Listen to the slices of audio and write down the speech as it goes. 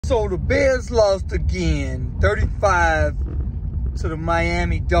So the Bears lost again, 35 to the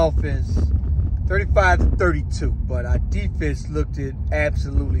Miami Dolphins, 35-32. But our defense looked it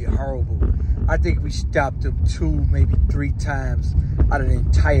absolutely horrible. I think we stopped them 2, maybe 3 times out of the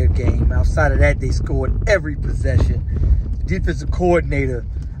entire game. Outside of that, they scored every possession. The defensive coordinator,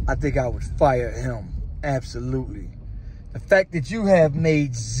 I think I would fire him. Absolutely. The fact that you have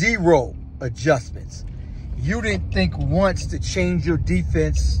made 0 adjustments. You didn't think once to change your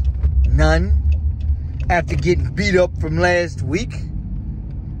defense, none, after getting beat up from last week.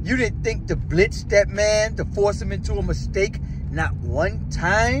 You didn't think to blitz that man, to force him into a mistake, not one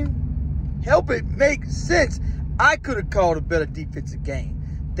time. Help it make sense. I could have called a better defensive game.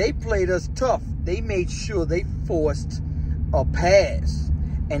 They played us tough. They made sure they forced a pass,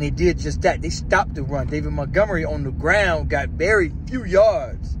 and they did just that. They stopped the run. David Montgomery on the ground got very few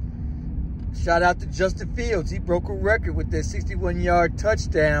yards. Shout out to Justin Fields. He broke a record with that 61-yard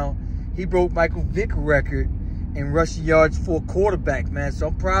touchdown. He broke Michael Vick's record in rushing yards for a quarterback, man. So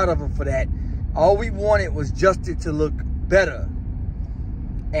I'm proud of him for that. All we wanted was Justin to look better,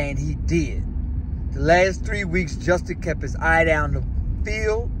 and he did. The last 3 weeks, Justin kept his eye down the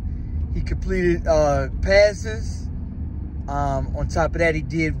field. He completed passes. On top of that, he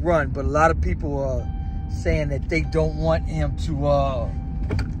did run. But a lot of people are saying that they don't want him to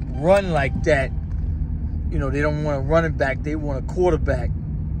run like that. You know, they don't want a running back. They want a quarterback,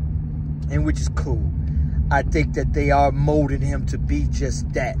 and which is cool. I think that they are molding him to be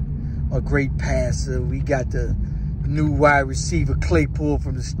just that, a great passer. We got the new wide receiver, Claypool,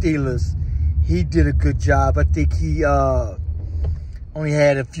 from the Steelers. He did a good job. I think he only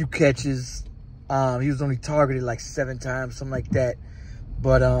had a few catches. He was only targeted like 7 times, something like that.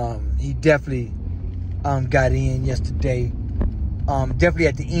 But he definitely got in yesterday. Definitely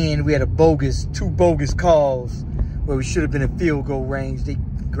at the end, we had 2 bogus calls where we should have been in field goal range. They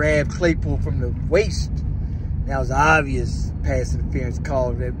grabbed Claypool from the waist. That was an obvious pass interference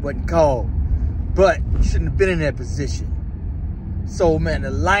call that wasn't called. But you shouldn't have been in that position. So, man,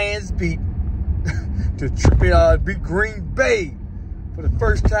 the Lions beat Green Bay for the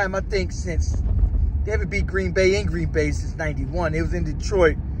first time, I think, since they haven't beat Green Bay in Green Bay since '91. It was in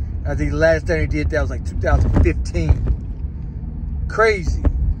Detroit. I think the last time they did that was like 2015. Crazy.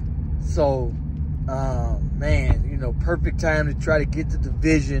 So, man, you know, perfect time to try to get the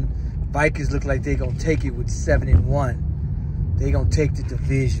division. Vikings look like they're going to take it with 7-1. They're going to take the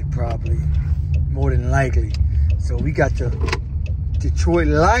division probably, more than likely. So we got the Detroit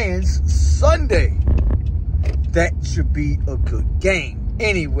Lions Sunday. That should be a good game.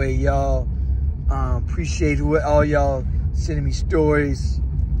 Anyway, y'all, appreciate all y'all sending me stories.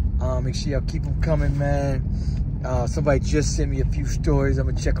 Make sure y'all keep them coming, man. Somebody just sent me a few stories. I'm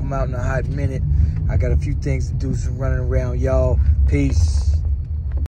going to check them out in a hot minute. I got a few things to do, some running around, y'all. Peace.